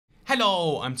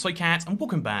Hello, I'm Toycat and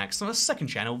welcome back to our second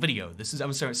channel video. This is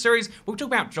our series where we talk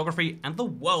about geography and the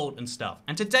world and stuff.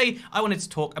 And today I wanted to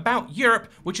talk about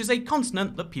Europe, which is a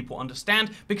continent that people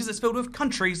understand because it's filled with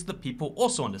countries that people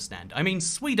also understand. I mean,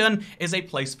 Sweden is a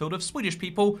place filled with Swedish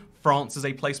people, France is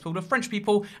a place filled with French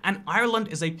people, and Ireland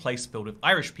is a place filled with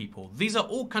Irish people. These are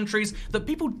all countries that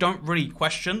people don't really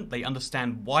question. They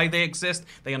understand why they exist,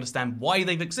 they understand why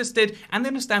they've existed, and they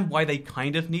understand why they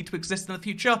kind of need to exist in the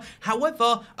future.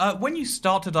 However, when you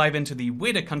start to dive into the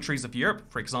weirder countries of Europe,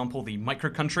 for example, the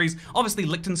micro countries, obviously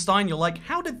Liechtenstein, you're like,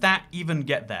 how did that even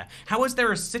get there? How is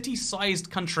there a city-sized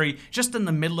country just in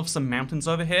the middle of some mountains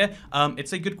over here?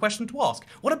 It's a good question to ask.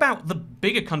 What about the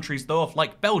bigger countries though, of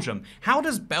like Belgium? How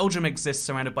does Belgium exist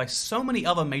surrounded by so many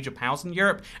other major powers in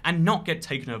Europe and not get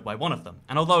taken over by one of them?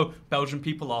 And although Belgian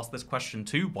people ask this question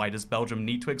too, why does Belgium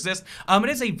need to exist? It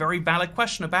is a very valid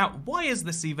question about why is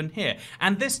this even here?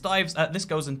 And this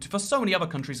goes into for so many other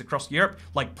countries across Europe,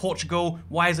 like Portugal.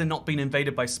 Why has it not been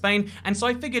invaded by Spain? And so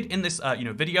I figured in this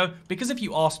video, because if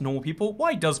you ask normal people,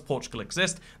 why does Portugal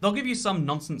exist? They'll give you some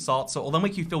nonsense answer, or they'll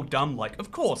make you feel dumb, like,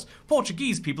 of course,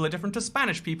 Portuguese people are different to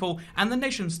Spanish people, and the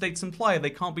nation states imply they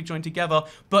can't be joined together.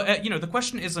 But the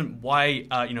question isn't why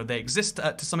they exist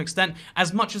to some extent,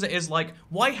 as much as it is like,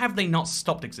 why have they not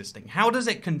stopped existing? How does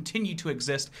it continue to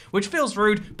exist? Which feels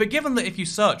rude, but given that if you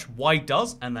search why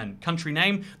does and then country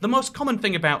name, the most common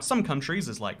thing about some countries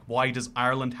is like, why does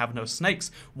Ireland have no snakes?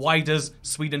 Why does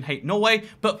Sweden hate Norway?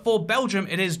 But for Belgium,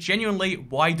 it is genuinely,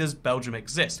 why does Belgium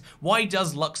exist? Why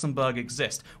does Luxembourg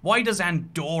exist? Why does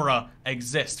Andorra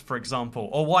exist, for example?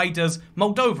 Or why does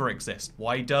Moldova exist?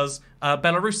 Why does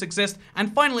Belarus exist?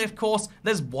 And finally, of course,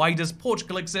 there's why does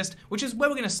Portugal exist, which is where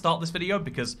we're going to start this video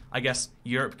because I guess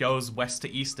Europe goes west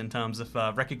to east in terms of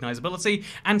recognizability.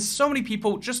 And so many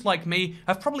people, just like me,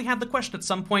 have probably had the question at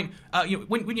some point.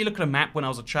 When you look at a map when I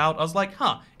was a child, I was like,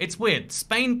 it's weird.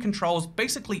 Spain controls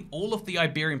basically all of the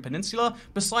Iberian Peninsula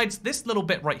besides this little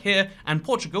bit right here, and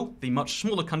Portugal, the much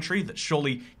smaller country that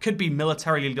surely could be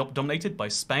militarily dominated by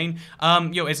Spain,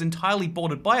 is entirely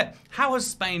bordered by it. How has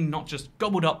Spain not just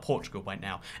gobbled up Portugal by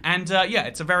now? And yeah,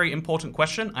 it's a very important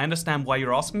question. I understand why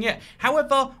you're asking it.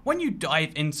 However, when you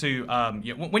dive into,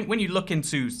 when you look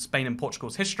into Spain and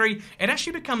Portugal's history, it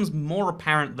actually becomes more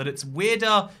apparent that it's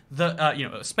weirder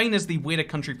that, Spain is the weirder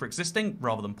country for existing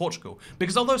rather than Portugal.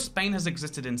 Because although Spain has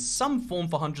existed in some form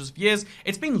for hundreds of years,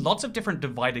 it's been lots of different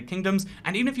divided kingdoms,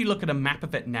 and even if you look at a map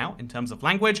of it now in terms of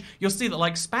language, you'll see that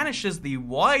like Spanish is the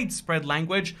widespread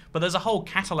language, but there's a whole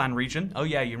Catalan region. Oh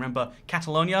yeah, you remember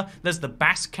Catalonia? There's the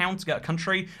Basque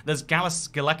country, there's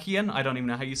Galician, I don't even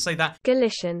know how you say that.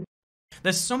 Galician.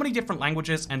 There's so many different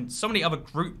languages and so many other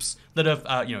groups that have,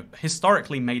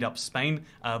 historically made up Spain,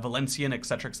 Valencian,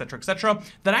 etc., etc., etc.,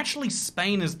 that actually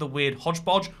Spain is the weird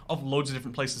hodgepodge of loads of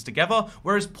different places together,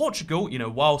 whereas Portugal,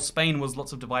 while Spain was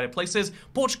lots of divided places,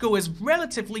 Portugal is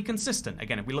relatively consistent.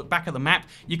 Again, if we look back at the map,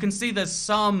 you can see there's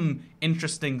some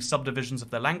interesting subdivisions of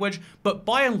their language, but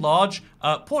by and large,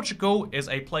 Portugal is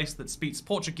a place that speaks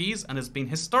Portuguese and has been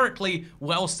historically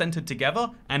well centered together,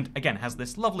 and again, has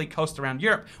this lovely coast around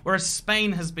Europe, whereas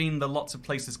Spain has been the lots of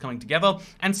places coming together.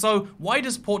 And so why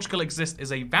does Portugal exist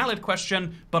is a valid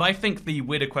question, but I think the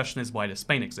weirder question is why does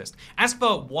Spain exist? As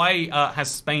for why has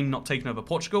Spain not taken over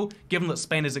Portugal, given that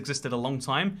Spain has existed a long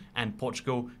time and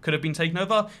Portugal could have been taken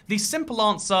over, the simple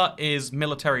answer is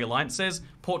military alliances.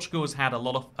 Portugal has had a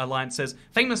lot of alliances.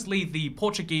 Famously, the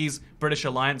Portuguese-British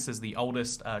alliance is the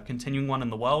oldest continuing one in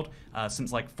the world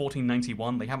since like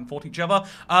 1491. They haven't fought each other.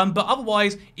 But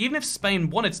otherwise, even if Spain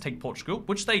wanted to take Portugal,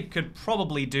 which they could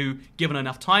probably do given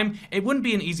enough time, it wouldn't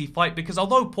be an easy fight because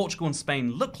although Portugal and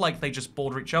Spain look like they just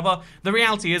border each other, the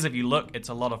reality is if you look, it's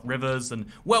a lot of rivers and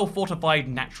well-fortified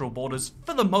natural borders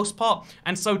for the most part.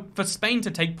 And so for Spain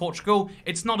to take Portugal,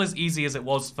 it's not as easy as it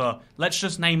was for, let's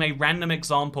just name a random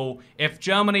example, if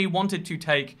Germany wanted to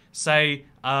take, say,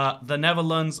 the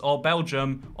Netherlands or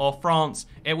Belgium or France,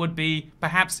 it would be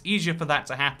perhaps easier for that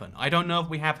to happen. I don't know if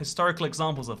we have historical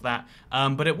examples of that,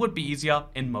 but it would be easier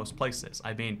in most places.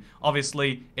 I mean,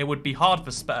 obviously, it would be hard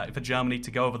for Germany to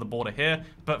go over the border here,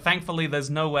 but thankfully there's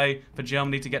no way for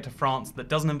Germany to get to France that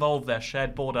doesn't involve their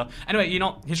shared border. Anyway,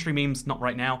 history memes, not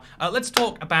right now. Let's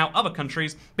talk about other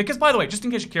countries, because by the way, just in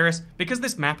case you're curious, because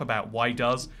this map about why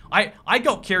does, I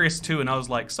got curious too, and I was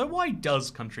like, so why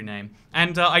does country name?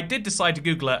 And I did decide to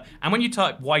Google it, and when you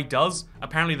type why does,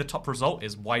 apparently the top result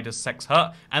is why does sex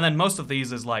hurt? And then most of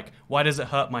these is like, why does it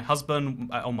hurt my husband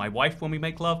or my wife when we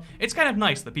make love? It's kind of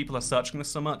nice that people are searching this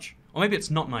so much. Or maybe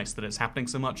it's not nice that it's happening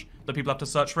so much that people have to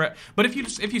search for it. But if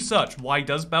you search, why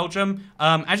does Belgium?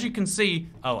 As you can see,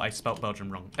 oh, I spelled Belgium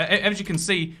wrong. As you can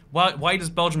see, why does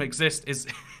Belgium exist is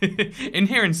in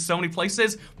here in so many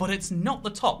places, but it's not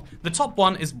the top. The top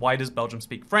one is why does Belgium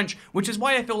speak French, which is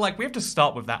why I feel like we have to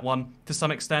start with that one to some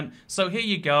extent. So here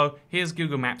you go. Here's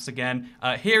Google Maps again.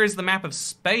 Here is the map of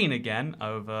Spain again.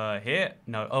 Over here.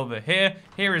 No, over here.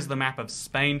 Here is the map of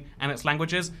Spain and its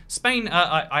languages. Spain,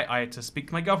 I had to speak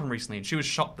to my girlfriend recently, and she was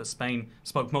shocked that Spain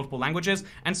spoke multiple languages.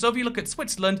 And so if you look at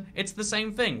Switzerland, it's the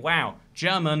same thing. Wow,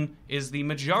 German is the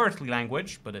majority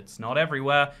language, but it's not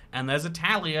everywhere. And there's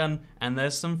Italian, and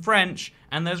there's some French,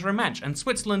 and there's Romansh. And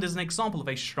Switzerland is an example of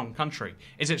a strong country.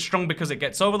 Is it strong because it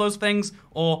gets over those things,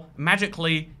 or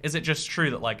magically is it just true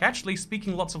that, like, actually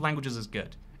speaking lots of languages is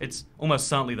good? It's almost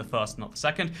certainly the first, not the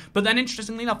second. But then,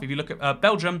 interestingly enough, if you look at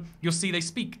Belgium, you'll see they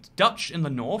speak Dutch in the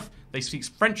north, they speak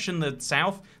French in the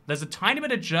south, there's a tiny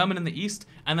bit of German in the east,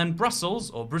 and then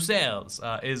Brussels, or Bruxelles,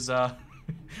 is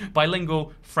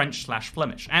bilingual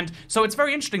French/Flemish. And so it's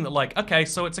very interesting that, like, okay,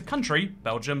 so it's a country,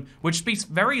 Belgium, which speaks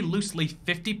very loosely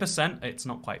 50%, it's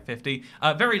not quite 50,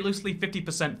 very loosely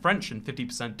 50% French and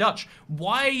 50% Dutch.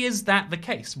 Why is that the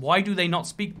case? Why do they not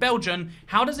speak Belgian?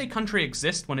 How does a country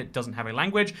exist when it doesn't have a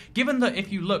language? Given that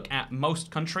if you look at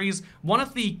most countries, one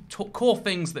of the core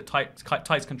things that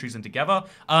ties countries in together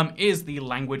is the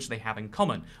language they have in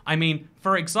common. I mean,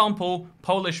 for example,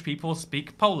 Polish people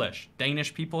speak Polish,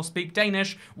 Danish people speak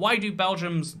Danish. Why do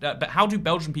but how do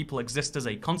Belgian people exist as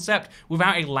a concept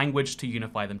without a language to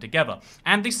unify them together?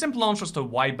 And the simple answer as to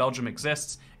why Belgium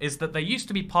exists is that they used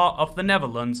to be part of the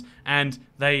Netherlands, and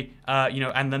they,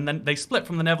 and then they split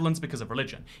from the Netherlands because of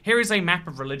religion. Here is a map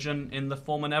of religion in the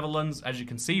former Netherlands. As you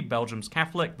can see, Belgium's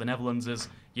Catholic, the Netherlands is,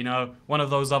 one of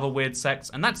those other weird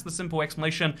sects, and that's the simple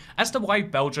explanation as to why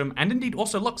Belgium, and indeed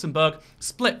also Luxembourg,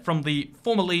 split from the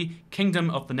formerly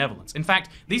Kingdom of the Netherlands. In fact,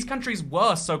 these countries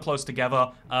were so close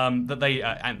together that they,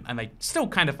 and they still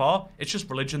kind of are, it's just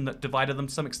religion that divided them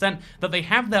to some extent, that they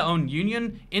have their own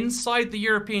union inside the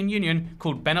European Union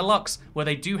called Benelux, where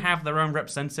they do have their own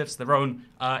representatives, their own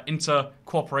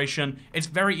inter-cooperation. It's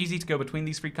very easy to go between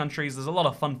these three countries. There's a lot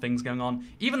of fun things going on.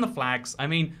 Even the flags. I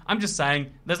mean, I'm just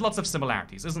saying, there's lots of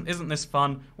similarities. Isn't this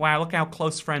fun? Wow, look how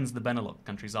close friends the Benelux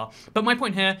countries are. But my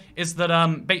point here is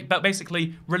that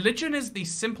basically, religion is the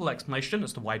simple explanation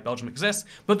as to why Belgium exists.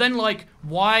 But then, like,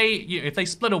 why, if they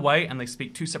split away and they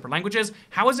speak two separate languages,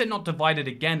 how is it not divided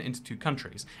again into two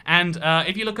countries? And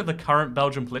if you look at the current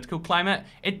Belgian political climate,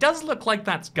 it does look like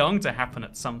that's going to happen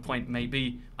at some point,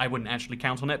 maybe. I wouldn't actually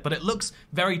count on it, but it looks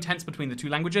very tense between the two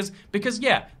languages because,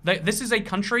 yeah, this is a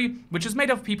country which is made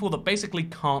of people that basically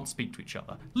can't speak to each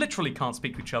other. Literally can't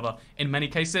speak to each other in many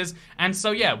cases. And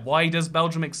so, yeah, why does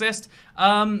Belgium exist?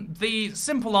 The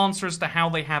simple answer as to how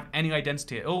they have any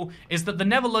identity at all is that the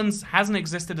Netherlands hasn't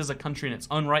existed as a country in its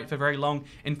own right for very long.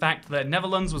 In fact, the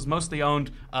Netherlands was mostly owned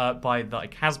by the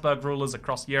Habsburg rulers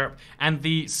across Europe, and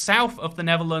the south of the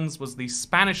Netherlands was the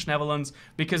Spanish Netherlands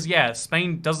because, yeah,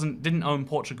 Spain didn't own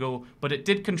Portugal, but it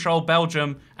did control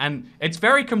Belgium, and it's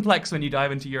very complex when you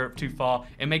dive into Europe too far.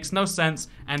 It makes no sense,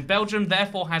 and Belgium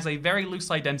therefore has a very loose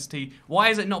identity. Why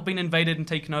has it not been invaded and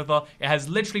taken over? It has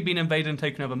literally been invaded and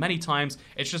taken over many times.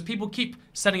 It's just people keep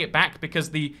setting it back because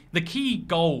the key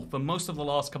goal for most of the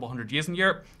last couple hundred years in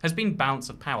Europe has been balance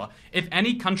of power. If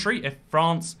any country, if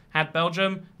France had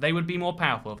Belgium, they would be more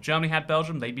powerful. If Germany had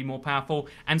Belgium, they'd be more powerful.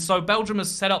 And so Belgium is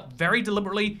set up very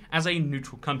deliberately as a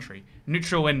neutral country.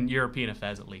 Neutral in European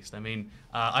affairs, at least. I mean,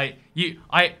 I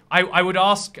would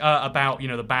ask about,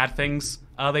 the bad things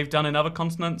they've done in other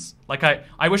continents. Like,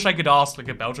 I wish I could ask, like,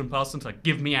 a Belgian person to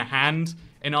give me a hand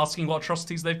in asking what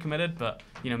atrocities they've committed, but,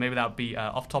 maybe that would be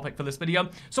off topic for this video.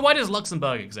 So why does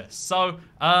Luxembourg exist? So,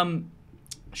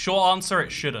 short answer,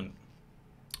 it shouldn't.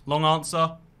 Long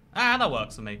answer, that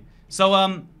works for me.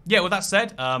 So, yeah, with that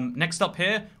said, next up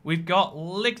here, we've got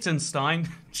Liechtenstein.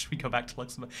 Should we go back to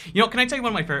Luxembourg? Can I tell you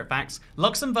one of my favorite facts?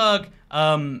 Luxembourg,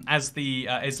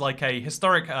 is like a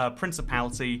historic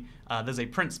principality. There's a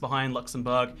prince behind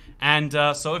Luxembourg. And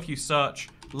so if you search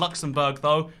Luxembourg,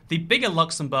 though, the bigger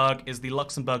Luxembourg is the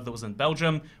Luxembourg that was in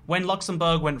Belgium. When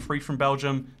Luxembourg went free from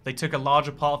Belgium, they took a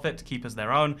larger part of it to keep as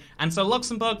their own. And so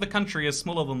Luxembourg, the country, is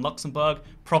smaller than Luxembourg,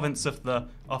 province of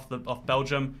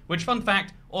Belgium, which, fun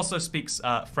fact, also speaks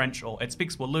French, or it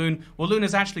speaks Walloon. Walloon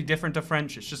is actually different to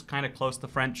French. It's just kind of close to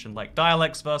French, and like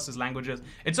dialects versus languages.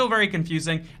 It's all very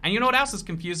confusing. And you know what else is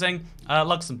confusing?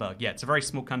 Luxembourg. Yeah, it's a very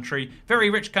small country, very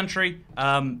rich country,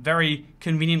 very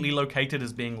conveniently located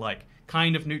as being like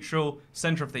kind of neutral,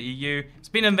 center of the EU. It's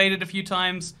been invaded a few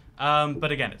times.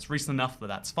 But again, it's recent enough that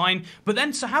that's fine. But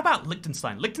then, so how about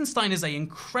Liechtenstein? Liechtenstein is an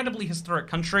incredibly historic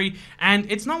country,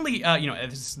 and it's not only,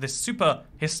 this super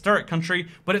historic country,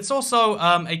 but it's also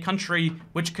a country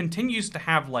which continues to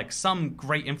have, like, some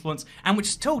great influence, and which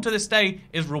still to this day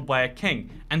is ruled by a king.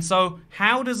 And so,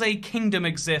 how does a kingdom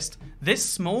exist this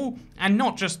small and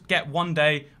not just get one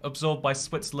day absorbed by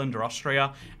Switzerland or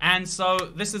Austria? And so,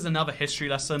 this is another history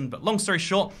lesson, but long story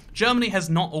short, Germany has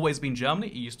not always been Germany.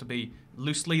 It used to be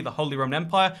loosely the Holy Roman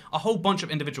Empire, a whole bunch of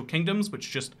individual kingdoms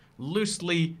which just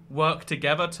loosely work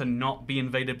together to not be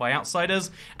invaded by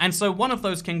outsiders. And so one of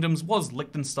those kingdoms was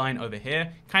Liechtenstein over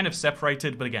here, kind of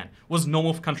separated, but again, was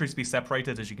normal for countries to be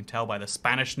separated, as you can tell by the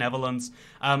Spanish Netherlands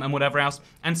and whatever else.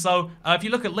 And so if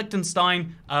you look at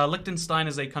Liechtenstein, Liechtenstein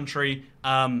is a country,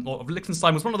 or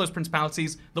Liechtenstein was one of those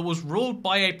principalities that was ruled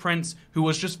by a prince who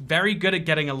was just very good at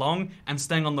getting along and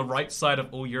staying on the right side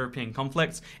of all European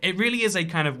conflicts. It really is a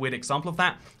kind of weird example of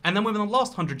that. And then within the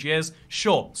last 100 years,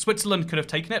 sure, Switzerland could have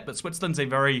taken it, but Switzerland's a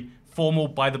very formal,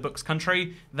 by-the-books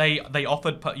country. They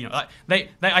offered,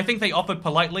 I think they offered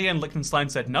politely, and Liechtenstein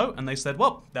said no, and they said,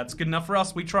 well, that's good enough for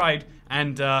us, we tried.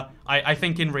 And I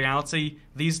think in reality,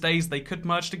 these days, they could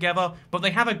merge together, but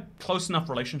they have a close enough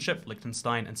relationship,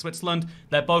 Liechtenstein and Switzerland.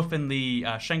 They're both in the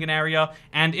Schengen area,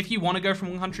 and if you want to go from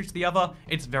one country to the other,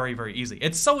 it's very, very easy.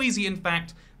 It's so easy, in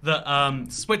fact,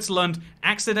 that Switzerland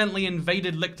accidentally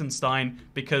invaded Liechtenstein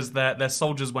because their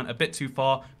soldiers went a bit too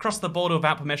far, crossed the border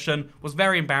without permission, was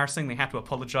very embarrassing, they had to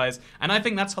apologize, and I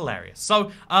think that's hilarious.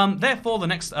 So, therefore, the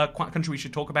next country we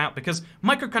should talk about, because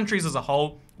micro-countries as a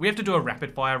whole, we have to do a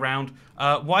rapid-fire round.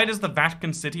 Why does the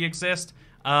Vatican City exist?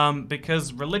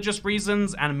 Because religious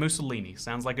reasons and Mussolini.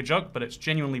 Sounds like a joke, but it's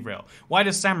genuinely real. Why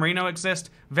does San Marino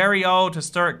exist? Very old,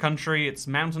 historic country, it's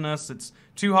mountainous, it's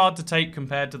too hard to take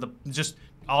compared to the just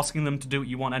asking them to do what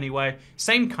you want anyway.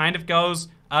 Same kind of goes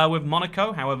with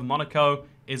Monaco. However, Monaco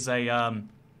is a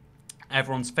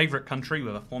everyone's favorite country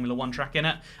with a Formula 1 track in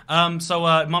it.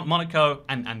 Monaco,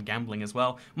 and gambling as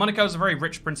well. Monaco is a very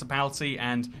rich principality,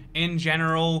 and in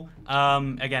general,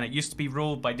 again, it used to be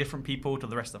ruled by different people to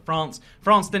the rest of France.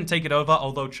 France didn't take it over,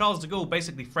 although Charles de Gaulle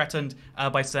basically threatened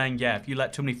by saying, yeah, if you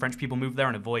let too many French people move there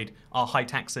and avoid our high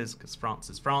taxes, because France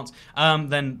is France,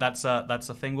 then that's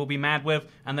a thing we'll be mad with.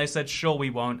 And they said, sure, we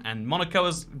won't. And Monaco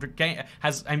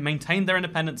has maintained their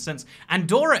independence since.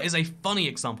 Andorra is a funny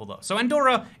example, though. So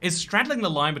Andorra is straddling the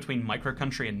line between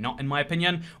micro-country and not, in my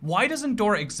opinion. Why does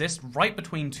Andorra exist right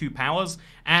between two powers?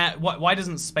 Why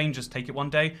doesn't Spain just take it one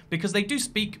day? Because they do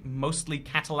speak mostly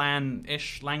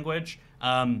Catalan-ish language.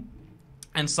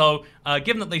 And so,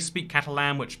 given that they speak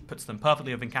Catalan, which puts them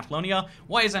perfectly within Catalonia,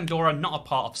 why is Andorra not a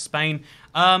part of Spain?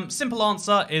 Simple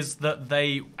answer is that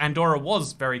Andorra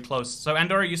was very close. So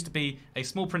Andorra used to be a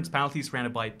small principality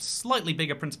surrounded by slightly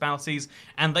bigger principalities,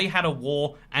 and they had a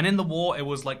war, and in the war it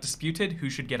was like disputed who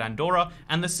should get Andorra,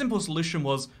 and the simple solution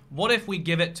was, what if we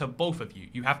give it to both of you?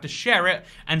 You have to share it,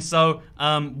 and so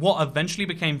what eventually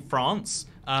became France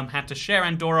had to share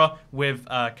Andorra with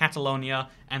Catalonia,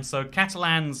 and so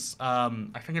Catalans,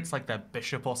 I think it's like their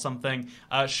bishop or something,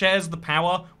 shares the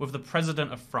power with the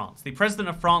President of France. The President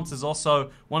of France is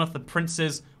also one of the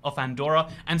princes of Andorra,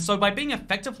 and so by being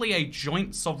effectively a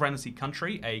joint sovereignty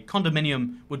country, a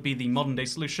condominium would be the modern day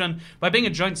solution, by being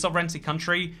a joint sovereignty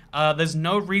country, there's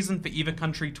no reason for either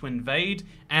country to invade,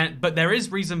 but there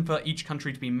is reason for each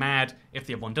country to be mad if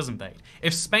the other one does invade.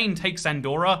 If Spain takes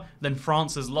Andorra, then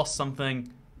France has lost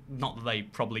something. Not that they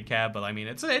probably care, but I mean,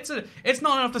 it's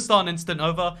not enough to start an instant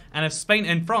over. And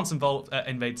if France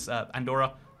invades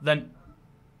Andorra, then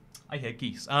I hear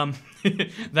geese.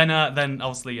 Then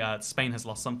obviously Spain has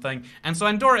lost something, and so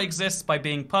Andorra exists by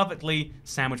being perfectly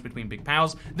sandwiched between big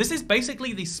powers. This is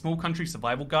basically the small country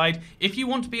survival guide. If you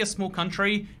want to be a small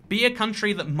country, be a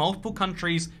country that multiple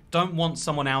countries don't want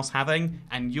someone else having,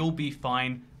 and you'll be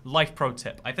fine. Life pro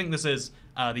tip. I think this is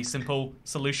the simple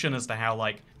solution as to how,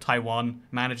 like, Taiwan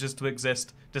manages to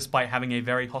exist despite having a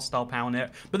very hostile power near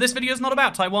it. But this video is not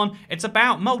about Taiwan, it's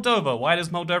about Moldova. Why does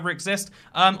Moldova exist?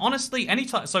 Honestly,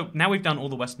 so now we've done all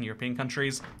the Western European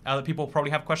countries that people probably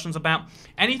have questions about.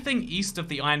 Anything east of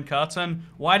the Iron Curtain,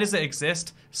 why does it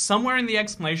exist? Somewhere in the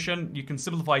explanation, you can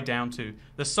simplify down to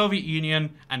the Soviet Union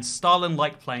and Stalin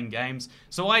like playing games.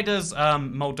 So why does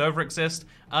Moldova exist?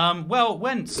 Well,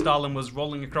 when Stalin was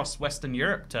rolling across Western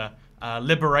Europe to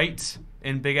liberate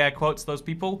in big air quotes, those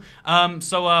people.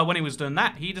 So when he was doing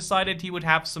that, he decided he would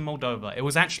have some Moldova. It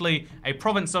was actually a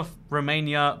province of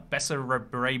Romania,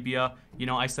 Bessarabia. You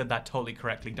know, I said that totally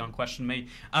correctly, don't question me.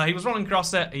 He was rolling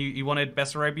across it, he wanted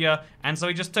Bessarabia, and so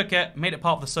he just took it, made it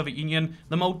part of the Soviet Union,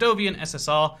 the Moldovan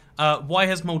SSR. Why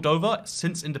has Moldova,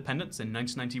 since independence in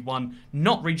 1991,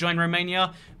 not rejoined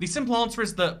Romania? The simple answer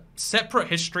is that separate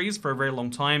histories for a very long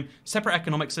time, separate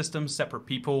economic systems, separate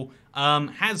people,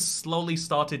 has slowly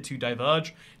started to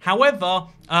diverge. However,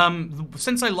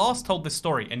 since I last told this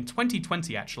story, in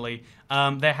 2020 actually,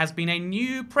 there has been a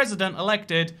new president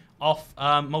elected of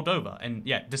Moldova, and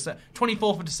yeah,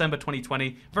 24th of December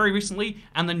 2020, very recently,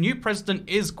 and the new president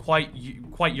is quite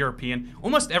European.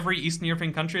 Almost every Eastern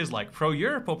European country is like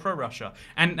pro-Europe or pro-Russia,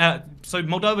 and so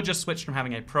Moldova just switched from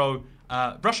having a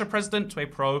pro-Russia president to a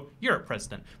pro-Europe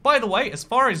president. By the way, as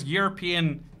far as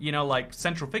European, you know, like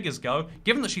central figures go,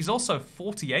 given that she's also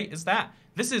 48,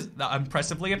 this is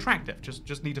impressively attractive.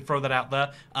 Just need to throw that out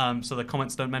there so the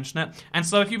comments don't mention it. And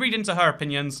so if you read into her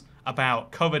opinions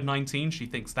about COVID-19, she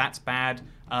thinks that's bad.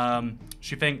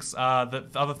 She thinks that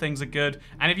other things are good.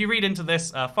 And if you read into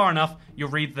this far enough, you'll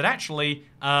read that actually,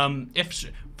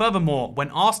 furthermore, when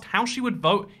asked how she would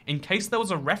vote in case there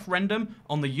was a referendum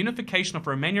on the unification of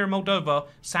Romania and Moldova,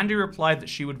 Sandy replied that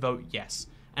she would vote yes.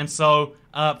 And so,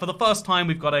 for the first time,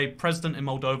 we've got a president in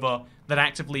Moldova that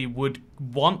actively would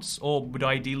want or would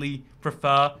ideally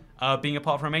prefer being a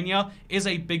part of Romania. Is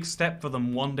a big step for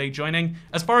them one day joining.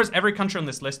 As far as every country on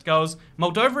this list goes,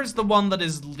 Moldova is the one that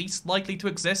is least likely to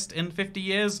exist in 50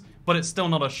 years, but it's still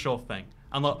not a sure thing.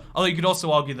 Although you could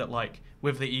also argue that, like,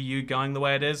 with the EU going the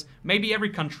way it is, maybe every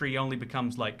country only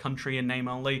becomes, like, country in name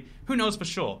only. Who knows for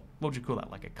sure? What would you call that,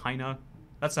 like a kino?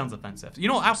 That sounds offensive. You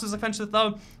know what else is offensive,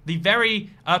 though?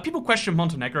 People question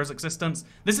Montenegro's existence.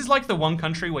 This is like the one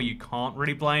country where you can't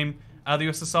really blame the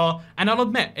USSR. And I'll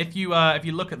admit, if you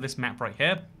look at this map right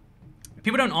here,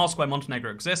 people don't ask why Montenegro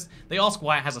exists. They ask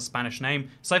why it has a Spanish name.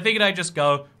 So I figured I'd just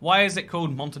go, why is it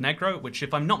called Montenegro? Which,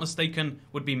 if I'm not mistaken,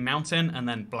 would be mountain and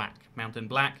then black. Mountain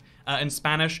black in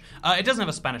Spanish. It doesn't have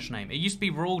a Spanish name. It used to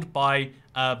be ruled by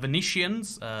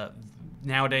Venetians.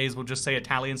 Nowadays, we'll just say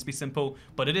Italians to be simple,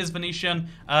 but it is Venetian,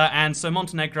 and so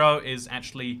Montenegro is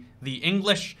actually the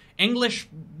English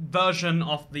version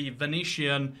of the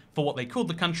Venetian for what they called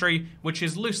the country, which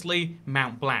is loosely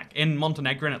Mount Black. In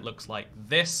Montenegrin, it looks like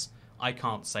this. I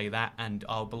can't say that, and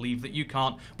I'll believe that you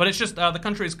can't, but it's just, the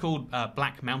country is called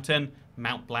Black Mountain,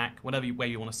 Mount Black, whatever way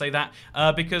you want to say that,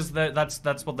 because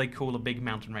that's what they call a big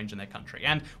mountain range in their country.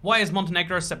 And why is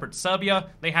Montenegro separate to Serbia?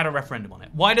 They had a referendum on it.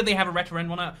 Why did they have a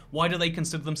referendum on it? Why do they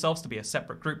consider themselves to be a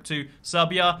separate group to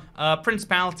Serbia?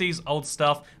 Principalities, old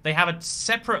stuff. They have a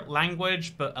separate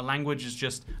language, but a language is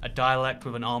just a dialect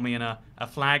with an army and a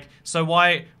flag. So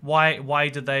why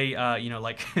did they,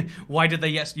 why did they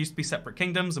used to be separate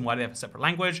kingdoms, and why do they have a separate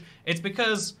language? It's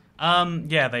because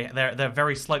they're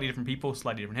very slightly different people,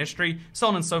 slightly different history, so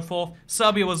on and so forth.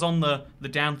 Serbia was on the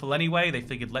downfall anyway. They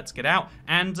figured, let's get out.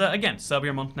 And again, Serbia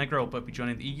and Montenegro will both be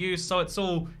joining the EU, so it's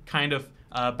all kind of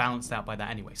balanced out by that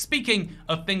anyway. Speaking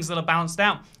of things that are balanced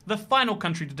out, the final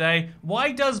country today,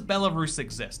 why does Belarus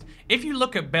exist? If you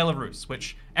look at Belarus,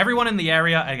 which everyone in the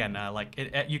area, again,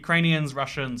 Ukrainians,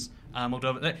 Russians,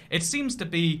 Moldova, it seems to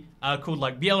be called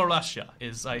like Bielorussia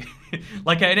is every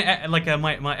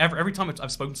time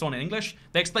I've spoken to someone in English,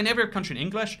 they explain every country in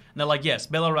English, and they're like, yes,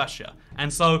 Bielorussia.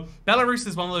 And so Belarus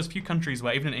is one of those few countries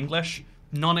where even in English,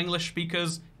 non-English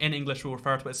speakers in English will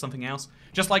refer to it as something else.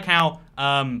 Just like how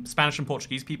Spanish and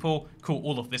Portuguese people call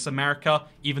all of this America,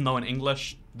 even though in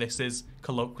English this is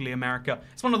colloquially America.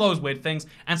 It's one of those weird things.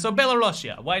 And so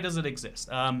Belarusia, why does it exist?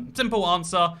 Simple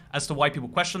answer as to why people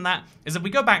question that is if we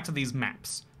go back to these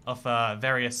maps of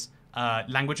various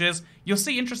languages, you'll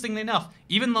see, interestingly enough,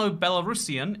 even though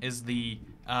Belarusian is the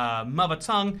mother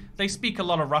tongue, they speak a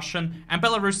lot of Russian, and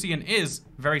Belarusian is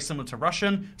very similar to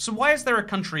Russian. So why is there a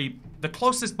country, the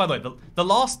closest, by the way, the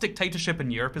last dictatorship in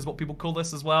Europe is what people call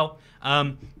this as well.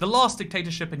 The last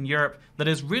dictatorship in Europe that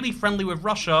is really friendly with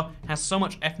Russia has so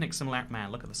much ethnic similarity.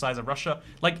 Man, look at the size of Russia.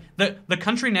 Like, the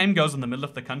country name goes in the middle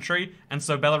of the country, and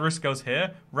so Belarus goes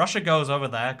here. Russia goes over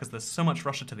there, because there's so much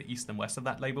Russia to the east and west of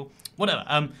that label.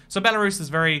 Whatever. So Belarus is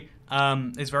very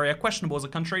questionable as a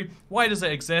country. Why does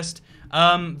it exist?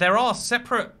 There are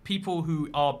separate people who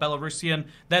are Belarusian.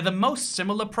 They're the most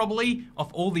similar, probably,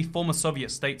 of all the former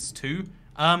Soviet states too.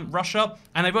 Russia,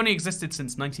 and they've only existed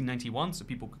since 1991, so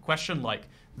people could question, like,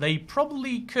 they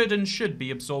probably could and should be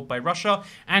absorbed by Russia.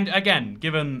 And again,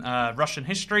 given Russian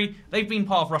history, they've been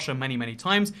part of Russia many, many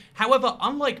times. However,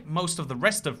 unlike most of the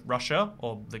rest of Russia,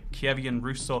 or the Kievan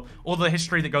Rus, or the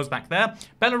history that goes back there,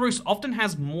 Belarus often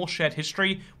has more shared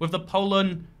history with the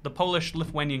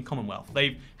Polish-Lithuanian Commonwealth.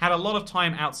 They've had a lot of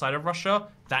time outside of Russia.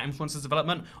 That influences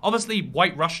development. Obviously,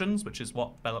 White Russians, which is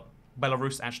what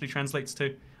Belarus actually translates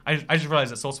to. I just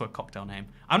realized it's also a cocktail name.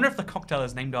 I wonder if the cocktail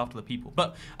is named after the people.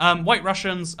 But White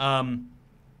Russians are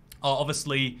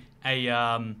obviously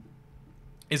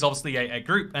is obviously a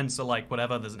group, and so, like,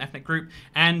 whatever, there's an ethnic group.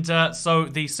 And so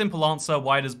the simple answer,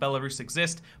 why does Belarus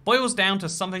exist, boils down to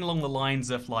something along the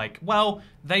lines of, like, well,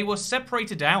 they were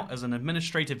separated out as an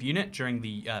administrative unit during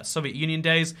the Soviet Union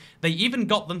days. They even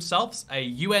got themselves a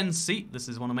UN seat. This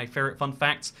is one of my favorite fun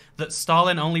facts, that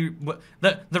Stalin only...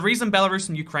 The reason Belarus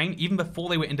and Ukraine, even before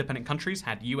they were independent countries,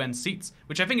 had UN seats,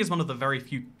 which I think is one of the very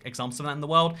few examples of that in the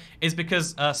world, is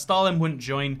because Stalin wouldn't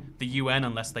join the UN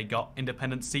unless they got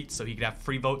independent seats, so he could have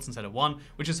 3 votes instead of 1,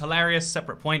 which is hilarious,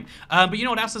 separate point. But you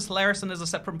know what else is hilarious and is a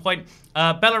separate point?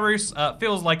 Belarus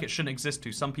feels like it shouldn't exist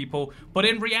to some people, but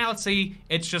in reality,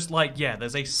 it's just like, yeah,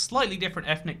 there's a slightly different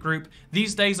ethnic group.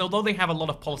 These days, although they have a lot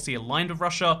of policy aligned with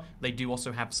Russia, they do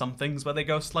also have some things where they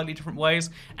go slightly different ways.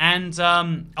 And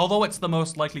although it's the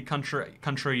most likely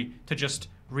country to just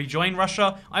rejoin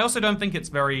Russia, I also don't think it's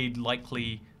very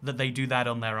likely that they do that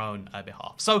on their own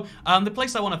behalf. So the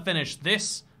place I want to finish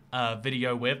this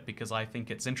video with, because I think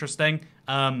it's interesting,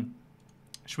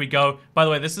 should we go? By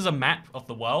the way, this is a map of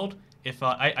the world. If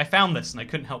I found this and I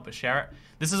couldn't help but share it.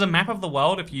 This is a map of the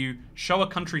world. If you show a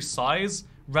country's size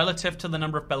relative to the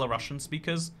number of Belarusian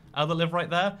speakers that live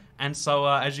right there, and so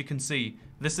as you can see,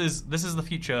 this is the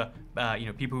future. You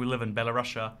know, people who live in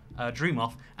Belarusia dream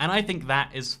of, and I think that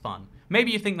is fun.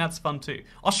 Maybe you think that's fun too.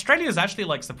 Australia is actually,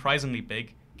 like, surprisingly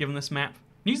big given this map.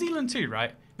 New Zealand too,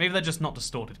 right? Maybe they're just not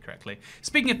distorted correctly.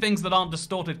 Speaking of things that aren't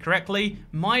distorted correctly,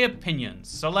 my opinions.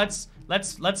 So let's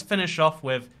finish off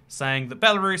with saying that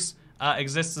Belarus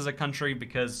exists as a country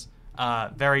because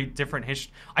very different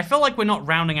history. I feel like we're not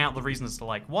rounding out the reasons to,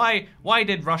 like, why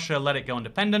did Russia let it go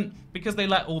independent? Because they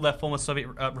let all their former Soviet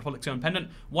republics go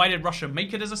independent. Why did Russia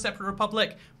make it as a separate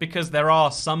republic? Because there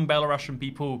are some Belarusian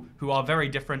people who are very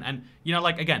different, and, you know,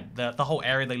 like, again, the whole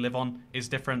area they live on is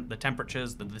different, the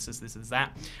temperatures, the this is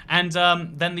that. And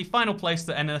then the final place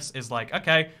that ends this is, like,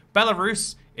 okay,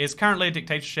 Belarus is currently a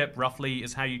dictatorship, roughly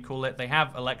is how you call it. They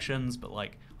have elections, but,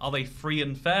 like, are they free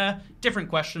and fair? Different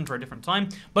question for a different time.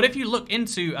 But if you look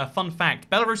into a fun fact,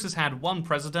 Belarus has had 1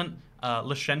 president,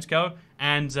 Lukashenko,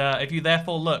 and if you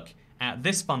therefore look at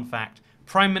this fun fact,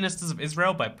 prime ministers of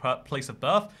Israel by place of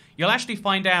birth, you'll actually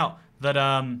find out that,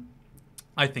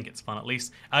 I think it's fun at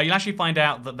least, you'll actually find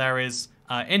out that there is,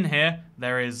 in here,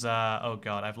 there is, oh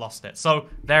god, I've lost it. So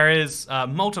there is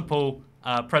multiple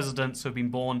presidents who have been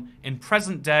born in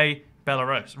present day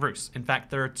Belarus. In fact,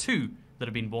 there are 2 that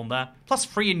have been born there, plus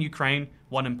 3 in Ukraine,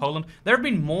 1 in Poland. There have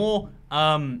been more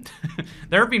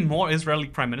Israeli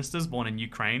prime ministers born in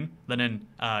Ukraine than in,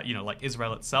 you know, like,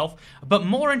 Israel itself. But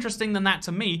more interesting than that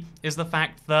to me is the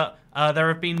fact that there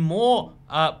have been more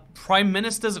prime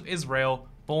ministers of Israel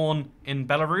born in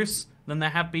Belarus than there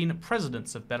have been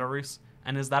presidents of Belarus.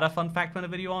 And is that a fun fact to end a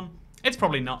video on? It's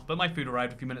probably not, but my food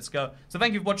arrived a few minutes ago. So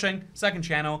thank you for watching. Second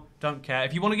channel, don't care.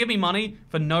 If you want to give me money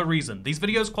for no reason, these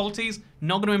videos' quality's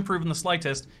not going to improve in the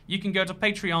slightest, you can go to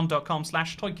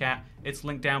patreon.com/toycat. It's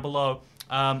linked down below.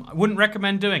 I wouldn't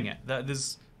recommend doing it.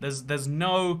 There's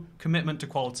no commitment to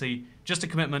quality, just a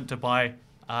commitment to buy,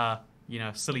 you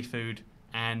know, silly food.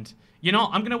 And, you know,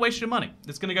 I'm going to waste your money.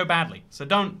 It's going to go badly. So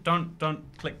don't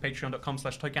click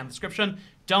patreon.com/toycat in the description.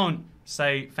 Don't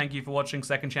say thank you for watching,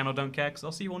 second channel, don't care, because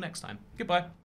I'll see you all next time. Goodbye.